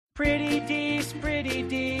Pretty Dees,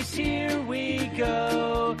 here we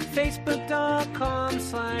go.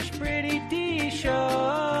 Facebook.com/Pretty Dees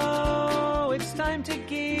Show. It's time to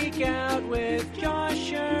geek out with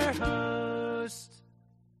Josh, your host.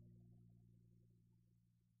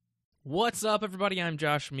 What's up, everybody? I'm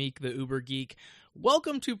Josh Meek, the Uber Geek.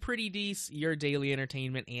 Welcome to Pretty Dees, your daily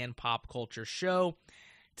entertainment and pop culture show.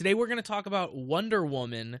 Today we're going to talk about Wonder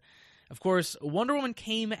Woman. Of course, Wonder Woman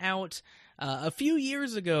came out a few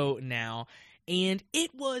years ago now, and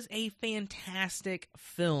it was a fantastic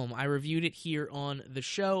film. I reviewed it here on the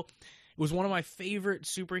show. It was one of my favorite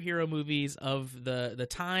superhero movies of the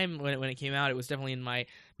time when it came out. It was definitely in my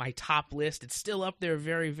top list. It's still up there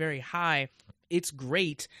very, very high. It's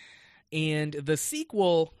great. And the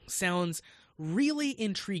sequel sounds really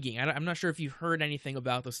intriguing. I'm not sure if you've heard anything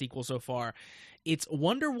about the sequel so far. It's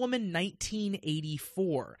Wonder Woman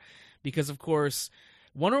 1984. Because, of course,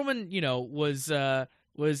 Wonder Woman,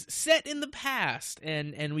 was set in the past,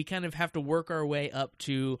 and we kind of have to work our way up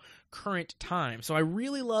to current time. So I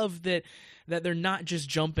really love that they're not just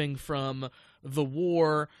jumping from the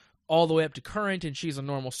war all the way up to current, and she's a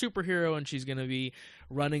normal superhero, and she's going to be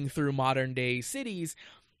running through modern-day cities.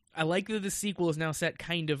 I like that the sequel is now set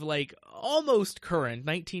kind of like almost current,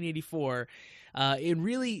 1984.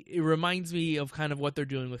 It reminds me of kind of what they're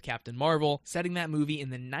doing with Captain Marvel, setting that movie in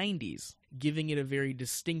the 90s, giving it a very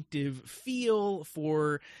distinctive feel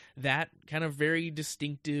for that kind of very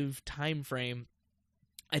distinctive time frame.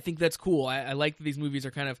 I think that's cool. I like that these movies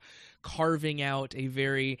are kind of carving out a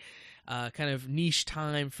very kind of niche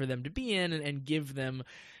time for them to be in and give them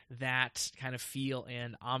that kind of feel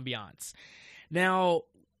and ambiance. Now,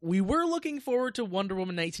 we were looking forward to Wonder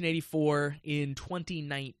Woman 1984 in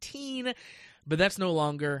 2019, but that's no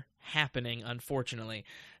longer happening, unfortunately.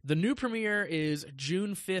 The new premiere is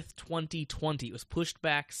June 5th, 2020. It was pushed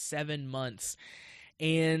back 7 months.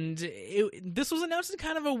 And this was announced in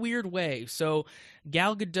kind of a weird way. So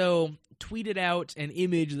Gal Gadot tweeted out an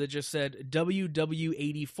image that just said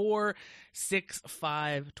WW84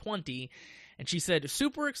 6520. And she said,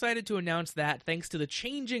 "Super excited to announce that, thanks to the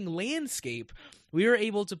changing landscape, we were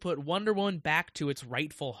able to put Wonder Woman back to its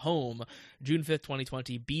rightful home, June 5th,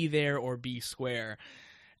 2020, be there or be square."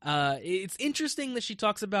 It's interesting that she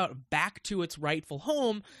talks about back to its rightful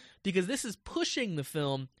home, because this is pushing the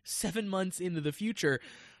film 7 months into the future.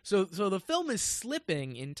 So the film is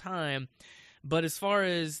slipping in time, but as far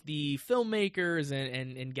as the filmmakers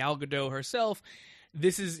and Gal Gadot herself,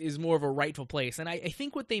 this is more of a rightful place. And I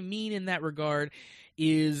think what they mean in that regard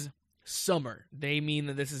is summer. They mean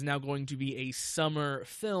that this is now going to be a summer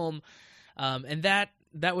film, and that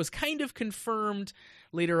was kind of confirmed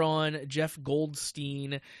later on. Jeff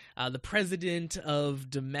Goldstein, the president of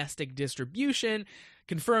domestic distribution,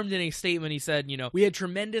 confirmed in a statement. He said, "We had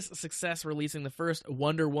tremendous success releasing the first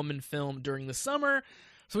Wonder Woman film during the summer,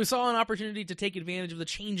 so we saw an opportunity to take advantage of the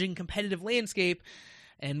changing competitive landscape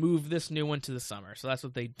and move this new one to the summer." So that's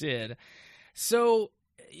what they did. So,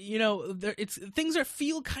 things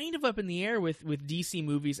feel kind of up in the air with DC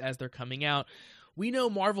movies as they're coming out. We know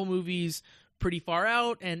Marvel movies pretty far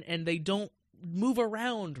out, and they don't move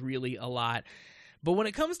around really a lot. But when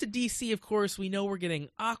it comes to DC, of course, we know we're getting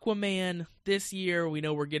Aquaman this year. We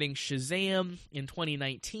know we're getting Shazam in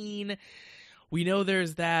 2019. We know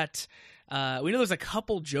there's that. We know there's a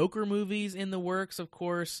couple Joker movies in the works, of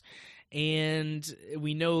course. And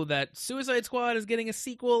we know that Suicide Squad is getting a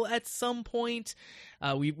sequel at some point.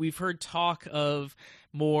 We've heard talk of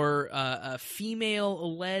more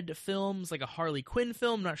female-led films, like a Harley Quinn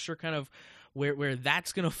film. Not sure kind of where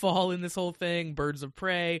that's going to fall in this whole thing. Birds of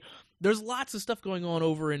Prey. There's lots of stuff going on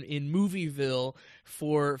over in Movieville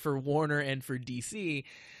for Warner and for DC.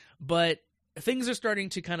 But things are starting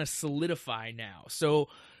to kind of solidify now. So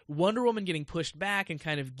Wonder Woman getting pushed back and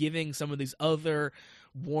kind of giving some of these other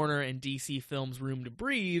Warner and DC films room to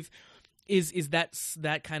breathe is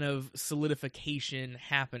that kind of solidification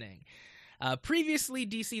happening. Previously,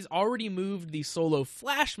 DC's already moved the solo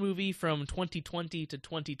Flash movie from 2020 to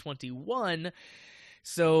 2021.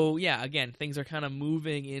 So yeah, again, things are kind of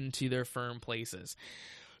moving into their firm places.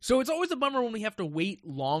 So it's always a bummer when we have to wait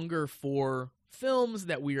longer for films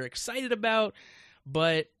that we are excited about,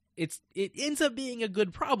 but it ends up being a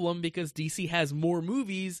good problem because DC has more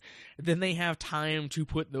movies than they have time to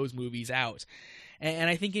put those movies out. And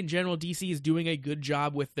I think in general, DC is doing a good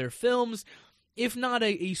job with their films, if not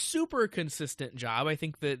a super consistent job. I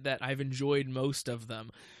think that I've enjoyed most of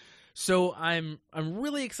them. So I'm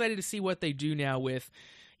really excited to see what they do now with,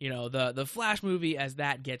 the Flash movie as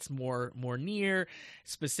that gets more near,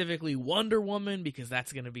 specifically Wonder Woman, because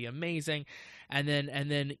that's going to be amazing, and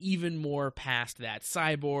then even more past that,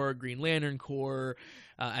 Cyborg, Green Lantern Corps,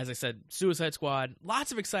 as I said, Suicide Squad,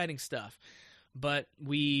 lots of exciting stuff. But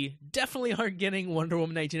we definitely aren't getting Wonder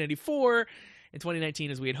Woman 1984 in 2019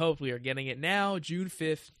 as we had hoped. We are getting it now, June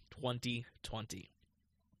 5th, 2020.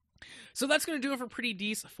 So that's going to do it for Pretty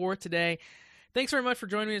Decent for today. Thanks very much for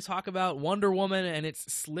joining me to talk about Wonder Woman and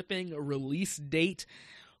its slipping release date.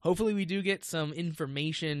 Hopefully we do get some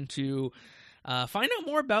information to find out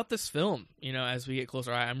more about this film, as we get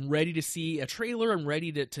closer. I'm ready to see a trailer. I'm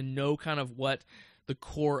ready to know kind of what the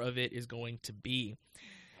core of it is going to be.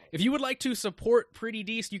 If you would like to support Pretty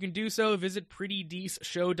Decent, you can do so. Visit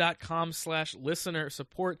prettydecestshow.com/listener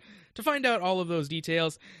support to find out all of those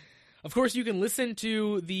details. Of course, you can listen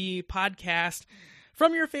to the podcast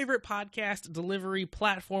from your favorite podcast delivery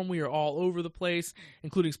platform. We are all over the place,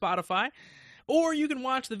 including Spotify. Or you can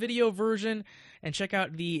watch the video version and check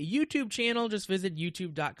out the YouTube channel. Just visit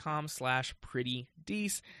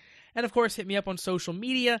youtube.com/prettydece. And of course, hit me up on social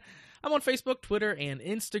media. I'm on Facebook, Twitter, and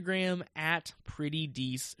Instagram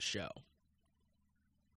 @PrettyDeceShow.